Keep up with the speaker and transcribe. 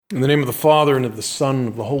In the name of the Father, and of the Son, and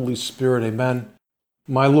of the Holy Spirit, amen.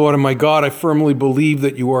 My Lord and my God, I firmly believe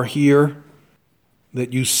that you are here,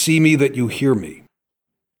 that you see me, that you hear me.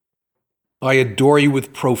 I adore you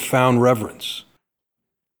with profound reverence.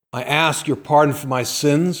 I ask your pardon for my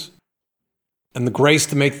sins and the grace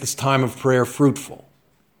to make this time of prayer fruitful.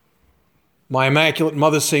 My Immaculate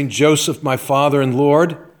Mother, St. Joseph, my Father and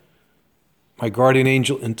Lord, my guardian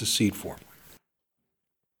angel, intercede for me.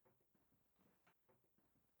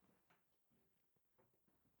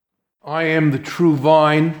 I am the true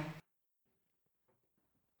vine,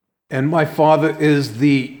 and my Father is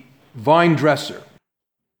the vine dresser.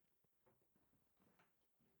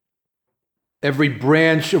 Every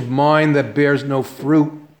branch of mine that bears no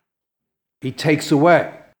fruit, he takes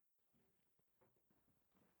away.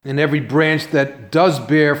 And every branch that does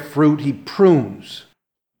bear fruit, he prunes,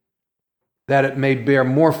 that it may bear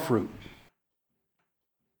more fruit.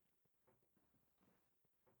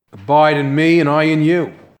 Abide in me, and I in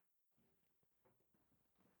you.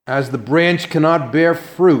 As the branch cannot bear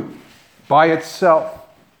fruit by itself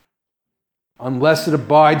unless it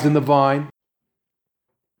abides in the vine,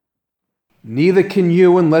 neither can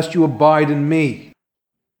you unless you abide in me.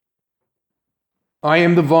 I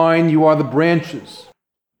am the vine, you are the branches.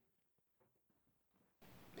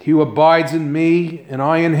 He who abides in me and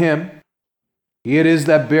I in him, he it is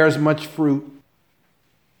that bears much fruit.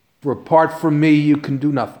 For apart from me, you can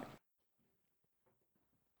do nothing.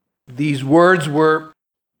 These words were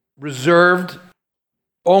reserved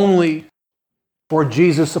only for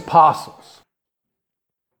Jesus' apostles.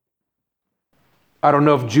 I don't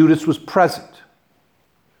know if Judas was present,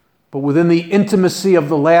 but within the intimacy of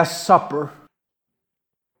the Last Supper,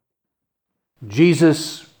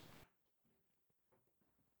 Jesus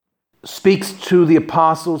speaks to the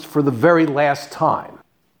apostles for the very last time.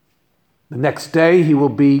 The next day, he will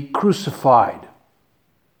be crucified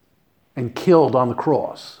and killed on the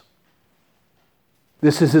cross.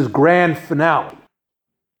 This is his grand finale.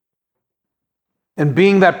 And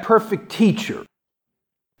being that perfect teacher,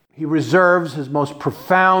 he reserves his most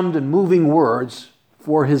profound and moving words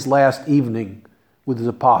for his last evening with his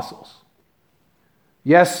apostles.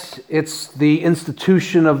 Yes, it's the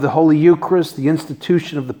institution of the Holy Eucharist, the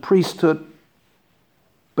institution of the priesthood,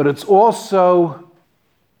 but it's also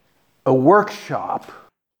a workshop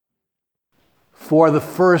for the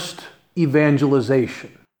first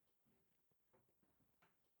evangelization.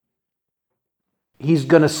 He's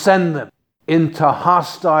going to send them into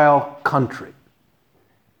hostile country.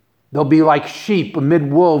 They'll be like sheep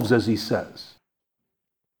amid wolves, as he says.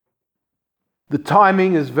 The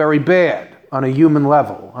timing is very bad on a human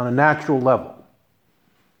level, on a natural level.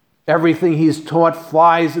 Everything he's taught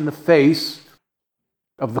flies in the face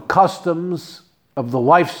of the customs, of the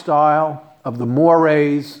lifestyle, of the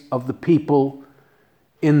mores of the people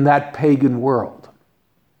in that pagan world.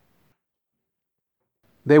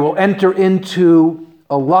 They will enter into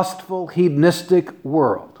a lustful, hedonistic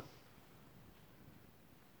world,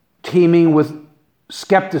 teeming with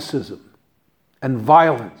skepticism and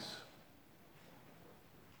violence.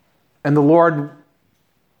 And the Lord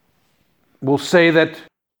will say that,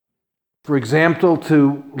 for example,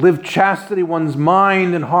 to live chastity, one's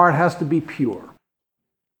mind and heart has to be pure.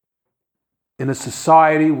 In a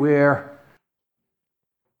society where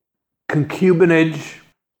concubinage,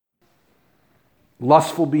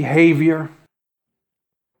 lustful behavior,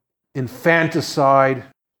 infanticide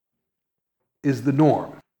is the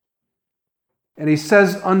norm. And he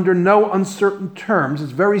says, under no uncertain terms,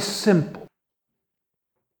 it's very simple,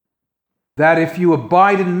 that if you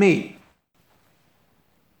abide in me,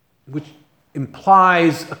 which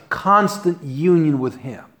implies a constant union with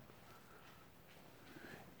him,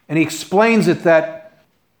 and he explains it that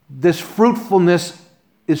this fruitfulness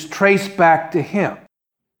is traced back to him.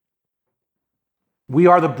 We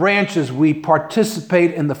are the branches. We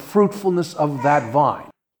participate in the fruitfulness of that vine.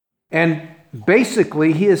 And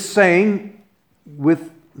basically, he is saying with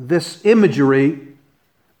this imagery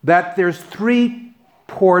that there's 3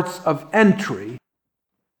 ports of entry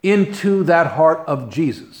into that heart of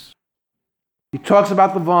Jesus. He talks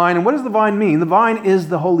about the vine. And what does the vine mean? The vine is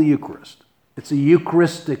the Holy Eucharist. It's a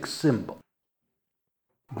Eucharistic symbol.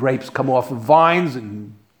 Grapes come off of vines,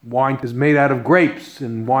 and wine is made out of grapes,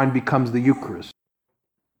 and wine becomes the Eucharist.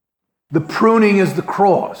 The pruning is the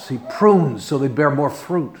cross. He prunes so they bear more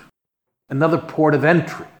fruit. Another port of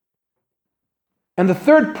entry. And the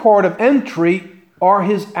 3rd port of entry are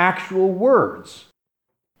his actual words.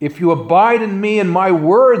 If you abide in me and my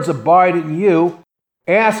words abide in you,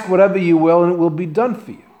 ask whatever you will and it will be done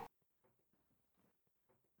for you.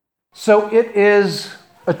 So it is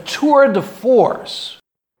a tour de force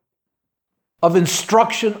of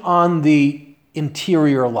instruction on the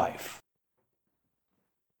interior life.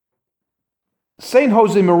 St.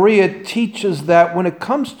 Josemaria teaches that when it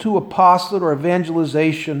comes to apostolate or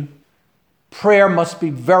evangelization, prayer must be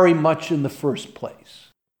very much in the first place.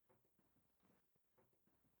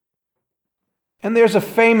 And there's a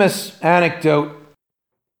famous anecdote.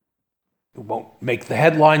 It won't make the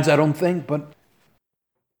headlines, I don't think, but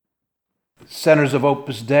centers of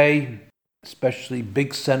Opus Dei, especially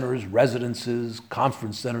big centers, residences,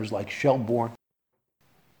 conference centers like Shelbourne,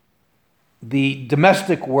 the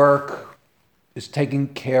domestic work is taking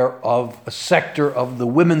care of a sector of the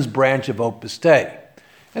women's branch of Opus Dei.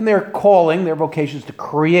 And their calling, their vocation is to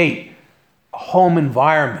create a home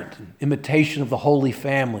environment, an imitation of the Holy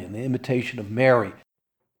Family and the imitation of Mary.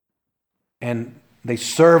 And they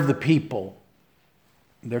serve the people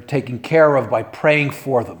they're taken care of by praying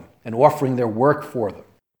for them and offering their work for them.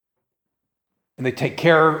 And they take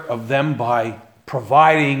care of them by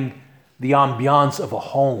providing the ambiance of a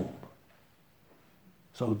home.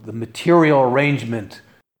 So the material arrangement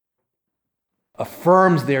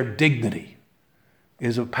affirms their dignity,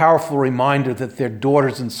 is a powerful reminder that they're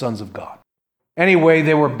daughters and sons of God. Anyway,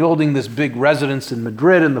 they were building this big residence in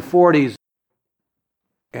Madrid in the 40s,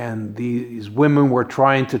 and these women were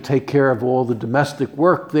trying to take care of all the domestic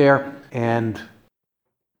work there, and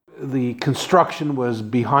the construction was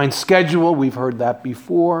behind schedule. We've heard that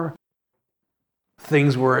before.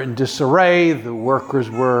 Things were in disarray. The workers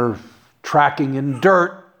were tracking in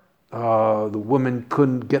dirt. The women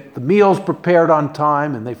couldn't get the meals prepared on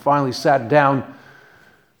time, and they finally sat down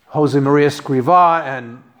Josemaria Escrivá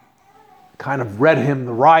and kind of read him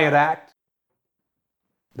the riot act,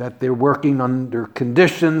 that they're working under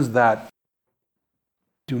conditions that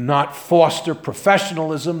do not foster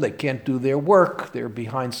professionalism. They can't do their work. They're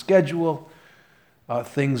behind schedule.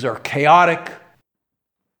 Things are chaotic.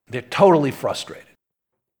 They're totally frustrated.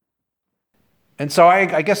 And so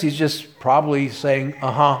I guess he's just probably saying,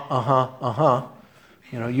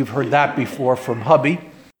 you've heard that before from hubby.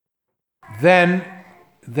 Then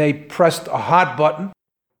they pressed a hot button.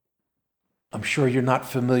 I'm sure you're not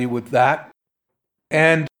familiar with that.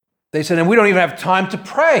 And they said, and we don't even have time to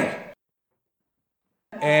pray.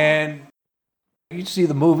 And you see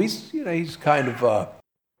the movies, he's kind of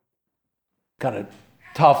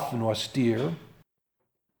tough and austere,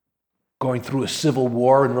 going through a civil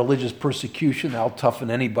war and religious persecution. That'll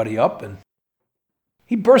toughen anybody up. And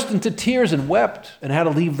he burst into tears and wept and had to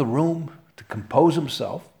leave the room to compose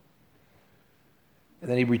himself. And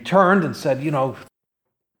then he returned and said,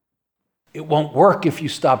 it won't work if you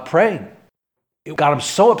stop praying. It got him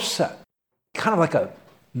so upset, kind of like a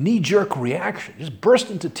knee-jerk reaction, just burst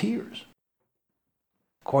into tears.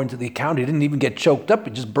 According to the account, he didn't even get choked up,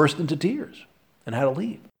 he just burst into tears and had to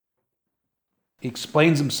leave. He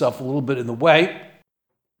explains himself a little bit in the way.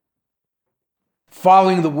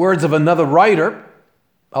 Following the words of another writer,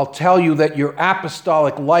 I'll tell you that your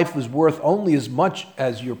apostolic life is worth only as much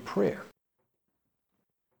as your prayer.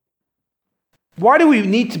 Why do we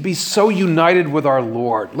need to be so united with our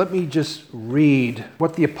Lord? Let me just read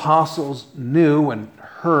what the apostles knew and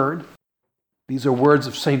heard. These are words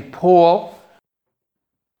of St. Paul,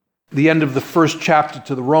 the end of the first chapter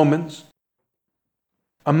to the Romans.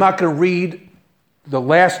 I'm not going to read the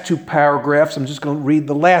last two paragraphs. I'm just going to read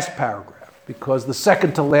the last paragraph, because the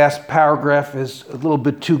second to last paragraph is a little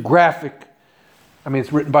bit too graphic.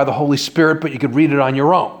 It's written by the Holy Spirit, but you could read it on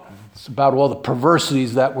your own. It's about all the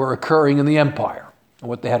perversities that were occurring in the empire and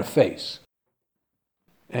what they had to face.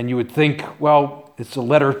 And you would think, well, it's a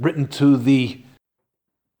letter written to the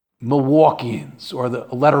Milwaukeeans, or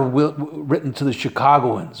a letter written to the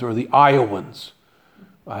Chicagoans or the Iowans.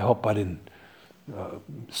 I hope I didn't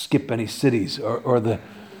skip any cities, or the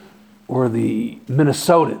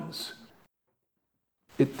Minnesotans.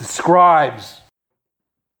 It describes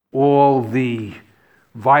all the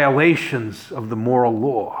violations of the moral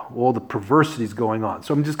law, all the perversities going on.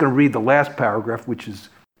 So I'm just going to read the last paragraph, which is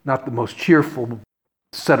not the most cheerful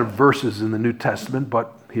set of verses in the New Testament,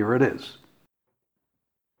 but here it is.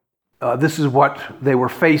 This is what they were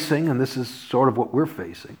facing, and this is sort of what we're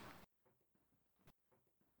facing.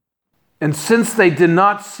 And since they did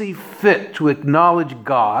not see fit to acknowledge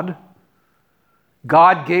God,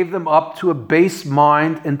 God gave them up to a base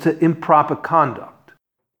mind and to improper conduct.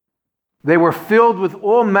 They were filled with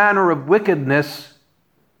all manner of wickedness,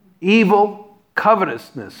 evil,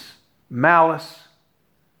 covetousness, malice,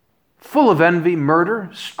 full of envy,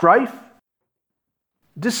 murder, strife,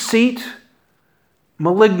 deceit,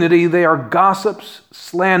 malignity. They are gossips,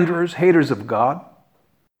 slanderers, haters of God,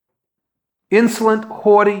 insolent,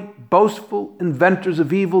 haughty, boastful, inventors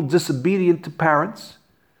of evil, disobedient to parents,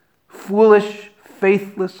 foolish,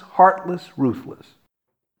 faithless, heartless, ruthless.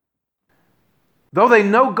 Though they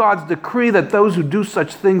know God's decree that those who do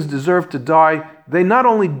such things deserve to die, they not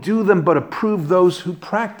only do them but approve those who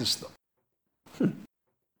practice them.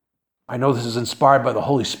 I know this is inspired by the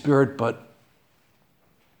Holy Spirit, but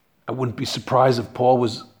I wouldn't be surprised if Paul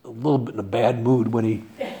was a little bit in a bad mood when he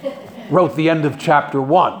wrote the end of chapter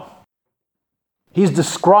 1. He's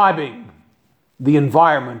describing the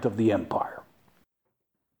environment of the empire.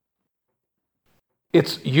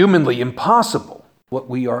 It's humanly impossible what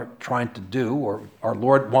we are trying to do, or our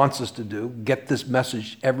Lord wants us to do, get this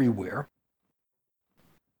message everywhere.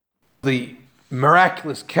 The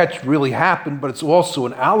miraculous catch really happened, but it's also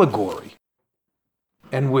an allegory.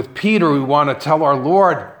 And with Peter, we want to tell our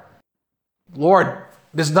Lord,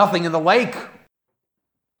 there's nothing in the lake.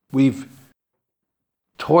 We've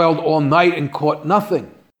toiled all night and caught nothing.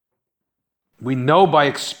 We know by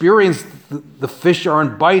experience the fish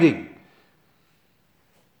aren't biting.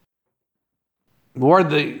 Lord,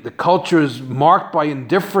 the culture is marked by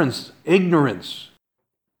indifference, ignorance,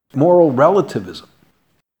 moral relativism.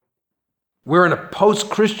 We're in a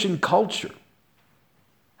post-Christian culture.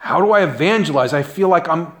 How do I evangelize? I feel like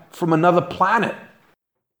I'm from another planet.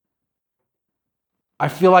 I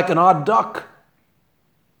feel like an odd duck.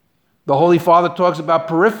 The Holy Father talks about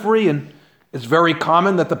periphery, and it's very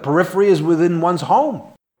common that the periphery is within one's home.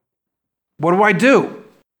 What do I do?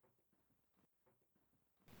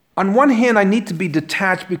 On one hand, I need to be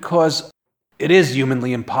detached because it is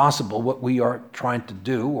humanly impossible what we are trying to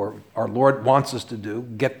do, or our Lord wants us to do,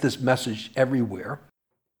 get this message everywhere.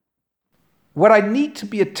 What I need to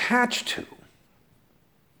be attached to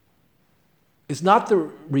is not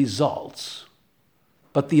the results,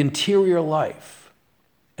 but the interior life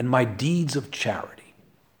and my deeds of charity.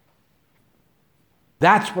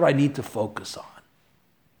 That's what I need to focus on.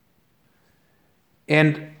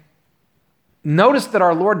 And notice that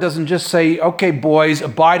our Lord doesn't just say, okay, boys,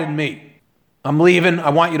 abide in me. I'm leaving. I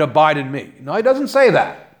want you to abide in me. No, he doesn't say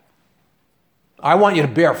that. I want you to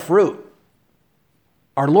bear fruit.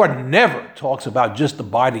 Our Lord never talks about just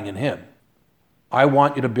abiding in him. I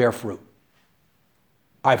want you to bear fruit.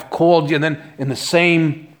 I've called you. And then in the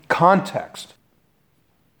same context,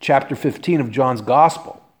 chapter 15 of John's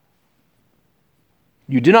Gospel,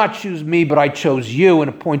 you did not choose me, but I chose you and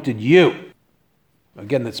appointed you.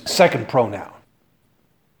 Again, that's second pronoun.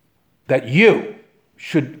 That you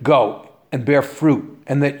should go and bear fruit,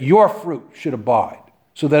 and that your fruit should abide,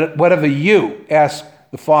 so that whatever you ask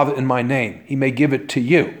the Father in my name, he may give it to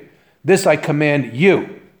you. This I command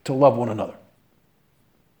you, to love one another.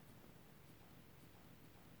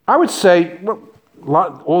 I would say,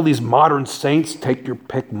 all these modern saints, take your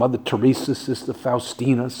pick, Mother Teresa, Sister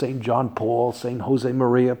Faustina, St. John Paul, St. Jose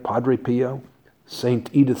Maria, Padre Pio, St.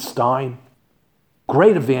 Edith Stein,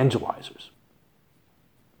 great evangelizers.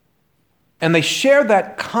 And they share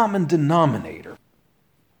that common denominator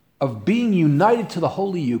of being united to the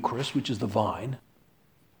Holy Eucharist, which is the vine,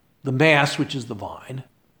 the Mass, which is the vine,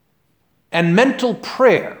 and mental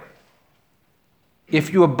prayer.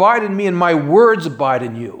 If you abide in me and my words abide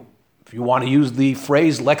in you. If you want to use the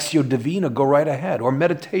phrase Lectio Divina, go right ahead, or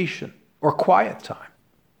meditation, or quiet time.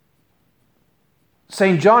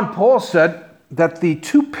 St. John Paul said that the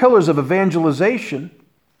two pillars of evangelization,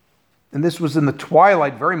 and this was in the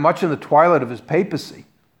twilight, very much in the twilight of his papacy,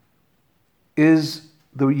 is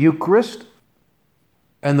the Eucharist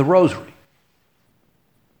and the Rosary.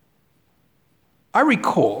 I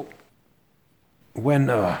recall when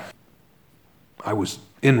I was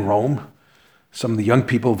in Rome, some of the young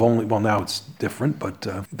people have only, well, now it's different, but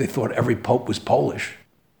they thought every pope was Polish.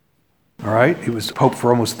 All right? He was pope for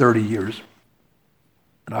almost 30 years.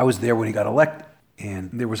 And I was there when he got elected.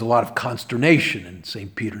 And there was a lot of consternation in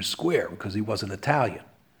St. Peter's Square because he wasn't Italian.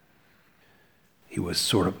 He was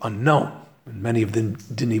sort of unknown. And many of them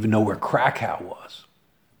didn't even know where Krakow was.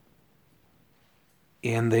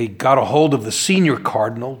 And they got a hold of the senior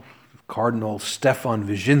cardinal, Cardinal Stefan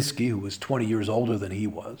Wyszynski, who was 20 years older than he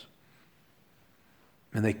was.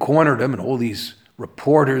 And they cornered him, and all these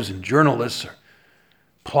reporters and journalists are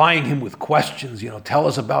plying him with questions. Tell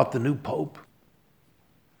us about the new pope.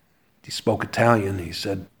 He spoke Italian. He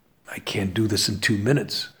said, I can't do this in 2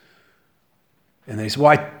 minutes. And they said,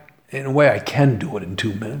 well, in a way, I can do it in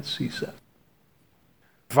 2 minutes, he said.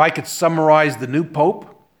 If I could summarize the new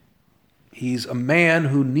pope, he's a man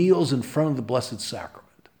who kneels in front of the Blessed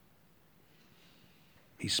Sacrament.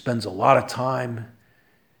 He spends a lot of time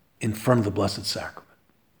in front of the Blessed Sacrament.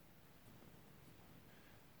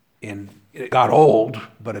 And it got old,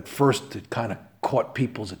 but at first it kind of caught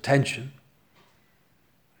people's attention.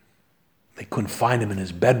 They couldn't find him in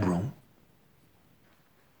his bedroom.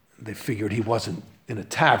 They figured he wasn't in a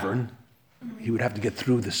tavern. He would have to get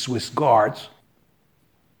through the Swiss guards.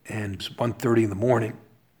 And it was 1:30 in the morning.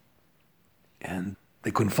 And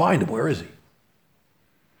they couldn't find him. Where is he?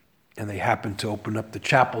 And they happened to open up the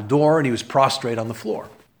chapel door, and he was prostrate on the floor.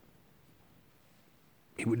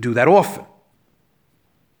 He would do that often.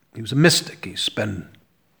 He was a mystic. He spent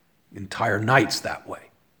entire nights that way.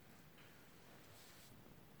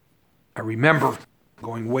 I remember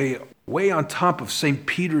going way on top of St.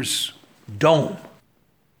 Peter's Dome.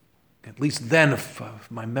 At least then, if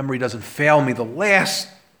my memory doesn't fail me, the last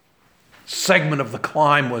segment of the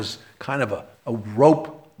climb was kind of a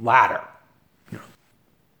rope ladder.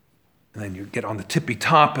 And then you get on the tippy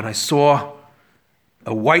top, and I saw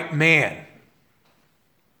a white man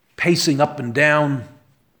pacing up and down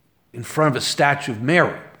in front of a statue of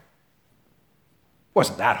Mary. It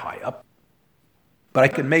wasn't that high up, but I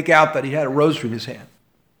could make out that he had a rosary in his hand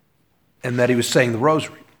and that he was saying the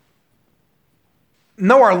rosary.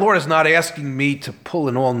 No, our Lord is not asking me to pull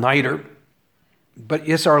an all-nighter, but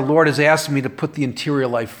yes, our Lord is asking me to put the interior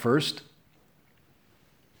life first.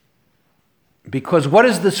 Because what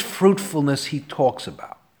is this fruitfulness he talks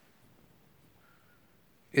about?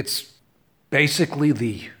 It's basically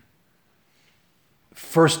the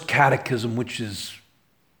first catechism, which is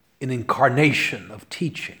an incarnation of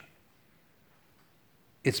teaching.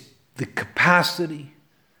 It's the capacity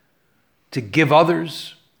to give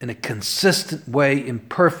others in a consistent way,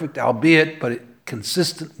 imperfect, albeit, but a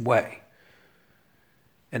consistent way,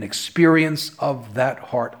 an experience of that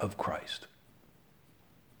heart of Christ.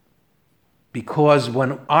 Because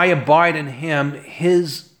when I abide in him,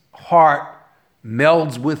 his heart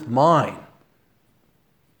melds with mine.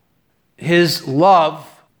 His love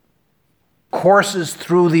courses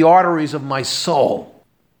through the arteries of my soul,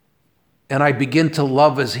 and I begin to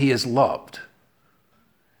love as he is loved.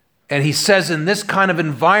 And he says in this kind of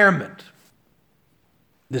environment,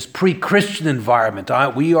 this pre-Christian environment,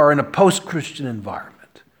 we are in a post-Christian environment.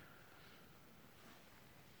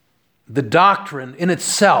 The doctrine in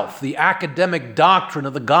itself, the academic doctrine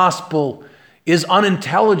of the gospel, is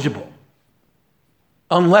unintelligible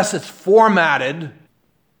unless it's formatted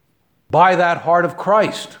by that heart of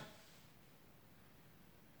Christ.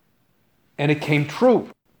 And it came true.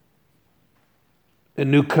 A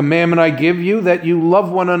new commandment I give you, that you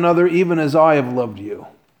love one another even as I have loved you.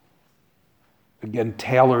 Again,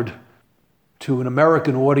 tailored to an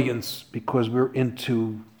American audience because we're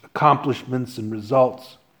into accomplishments and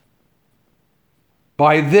results.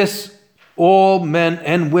 By this, all men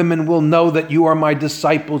and women will know that you are my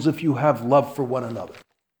disciples if you have love for one another.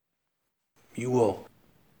 You will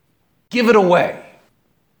give it away.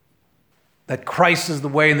 That Christ is the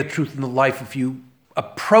way and the truth and the life if you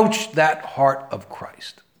approach that heart of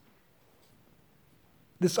Christ.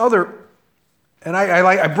 This other, and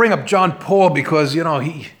I bring up John Paul because, in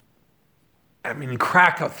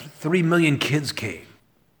Krakow, 3 million kids came.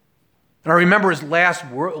 And I remember his last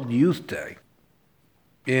World Youth Day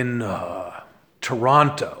in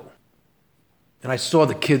Toronto, and I saw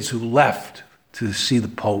the kids who left to see the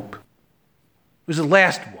Pope. It was the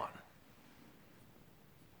last one.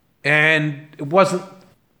 And it wasn't,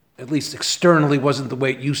 at least externally, wasn't the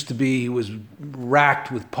way it used to be. He was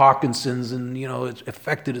racked with Parkinson's, and, it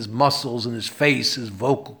affected his muscles and his face, his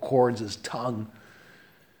vocal cords, his tongue.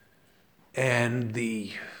 And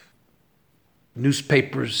the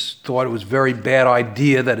newspapers thought it was a very bad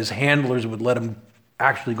idea that his handlers would let him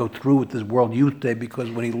actually go through with this World Youth Day,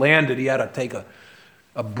 because when he landed, he had to take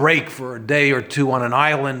a break for a day or two on an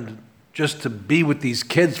island just to be with these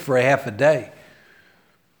kids for a half a day.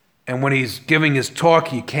 And when he's giving his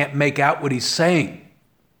talk, you can't make out what he's saying.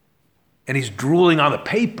 And he's drooling on the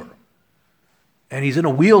paper. And he's in a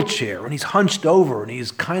wheelchair, and he's hunched over, and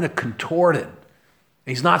he's kind of contorted. And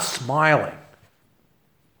he's not smiling.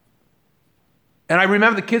 And I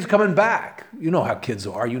remember the kids coming back. You know how kids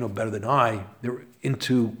are. You know better than I. They're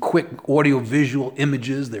into quick audio-visual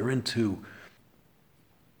images. They're into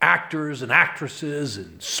actors and actresses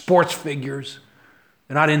and sports figures.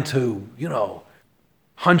 They're not into,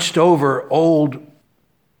 hunched over old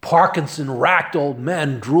Parkinson-racked old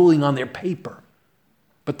men drooling on their paper.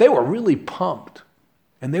 But they were really pumped,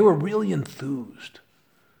 and they were really enthused,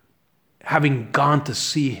 having gone to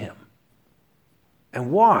see him.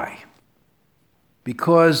 And why?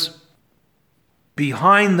 Because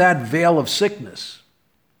behind that veil of sickness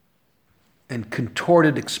and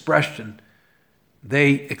contorted expression,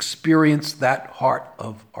 they experience that heart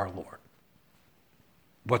of our Lord.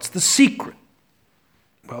 What's the secret?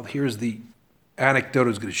 Well, here's the anecdote I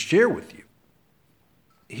was going to share with you.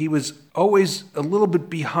 He was always a little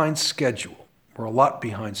bit behind schedule, or a lot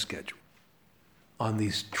behind schedule. on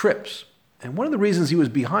these trips. And one of the reasons he was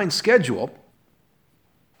behind schedule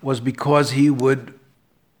was because he would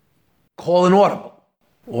call an audible.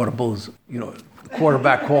 Audible is, the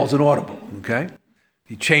quarterback calls an audible, okay?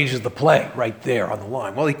 He changes the play right there on the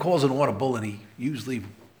line. Well, he calls an audible, and he usually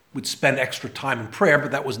would spend extra time in prayer,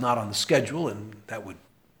 but that was not on the schedule, and that would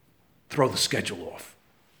throw the schedule off.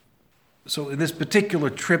 So in this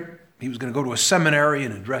particular trip, he was going to go to a seminary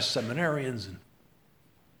and address seminarians, and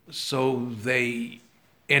so they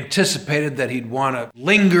anticipated that he'd want to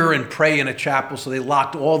linger and pray in a chapel, so they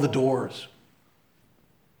locked all the doors.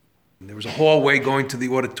 And there was a hallway going to the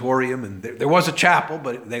auditorium, and there was a chapel,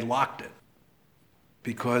 but they locked it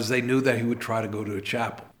because they knew that he would try to go to a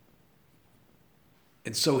chapel.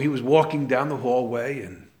 And so he was walking down the hallway,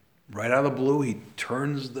 and right out of the blue, he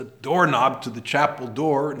turns the doorknob to the chapel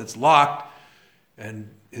door, and it's locked, and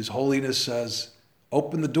His Holiness says,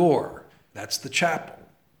 "Open the door. That's the chapel."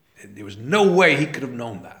 And there was no way he could have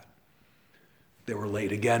known that. They were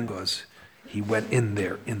late again because he went in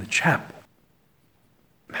there in the chapel.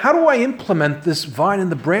 How do I implement this vine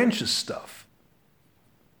and the branches stuff?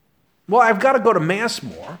 Well, I've got to go to Mass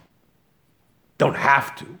more. Don't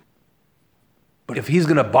have to. But if he's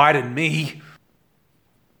going to abide in me,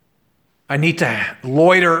 I need to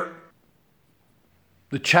loiter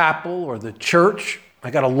the chapel or the church.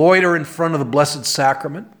 I got to loiter in front of the Blessed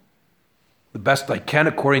Sacrament the best I can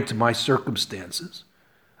according to my circumstances.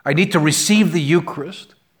 I need to receive the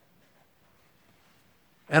Eucharist.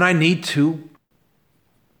 And I need to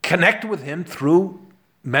connect with him through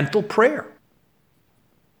mental prayer,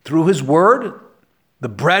 through his word, the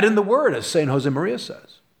bread and the word, as St. Josemaria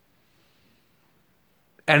says.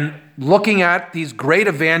 And looking at these great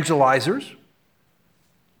evangelizers,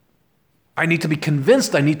 I need to be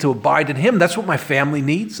convinced I need to abide in him. That's what my family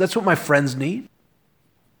needs. That's what my friends need.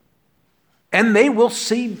 And they will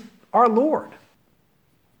see our Lord.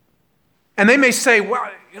 And they may say,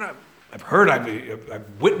 well, I've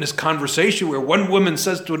witnessed conversation where one woman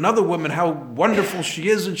says to another woman how wonderful she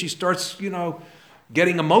is, and she starts,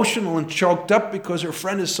 getting emotional and choked up because her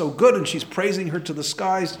friend is so good, and she's praising her to the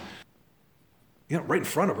skies, right in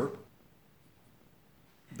front of her.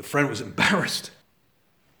 The friend was embarrassed.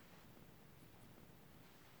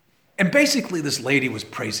 And basically this lady was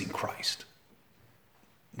praising Christ.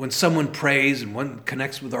 When someone prays and one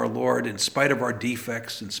connects with our Lord, in spite of our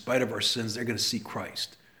defects, in spite of our sins, they're going to see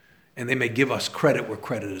Christ. And they may give us credit where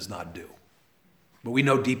credit is not due. But we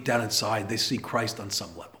know deep down inside they see Christ on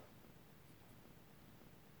some level.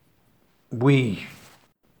 We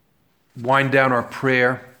wind down our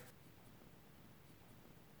prayer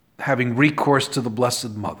having recourse to the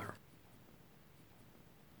Blessed Mother.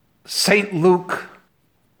 St. Luke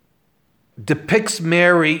depicts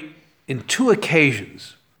Mary in two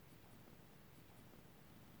occasions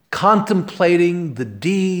contemplating the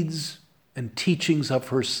deeds and teachings of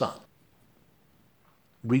her Son,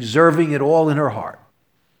 reserving it all in her heart.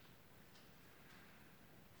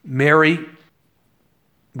 Mary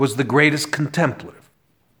was the greatest contemplative.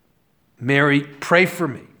 Mary, pray for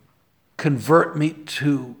me. Convert me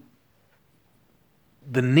to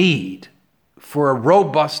the need for a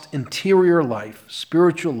robust interior life,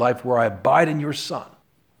 spiritual life, where I abide in your Son,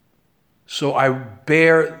 so I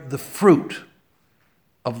bear the fruit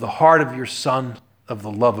of the heart of your Son, of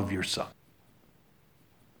the love of your Son.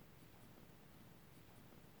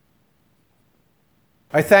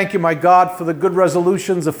 I thank you, my God, for the good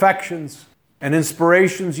resolutions, affections, and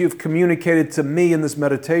inspirations you've communicated to me in this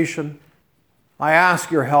meditation. I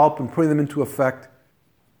ask your help in putting them into effect.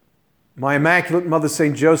 My Immaculate Mother,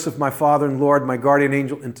 St. Joseph, my Father and Lord, my guardian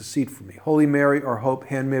angel, intercede for me. Holy Mary, our hope,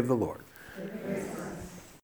 handmaid of the Lord.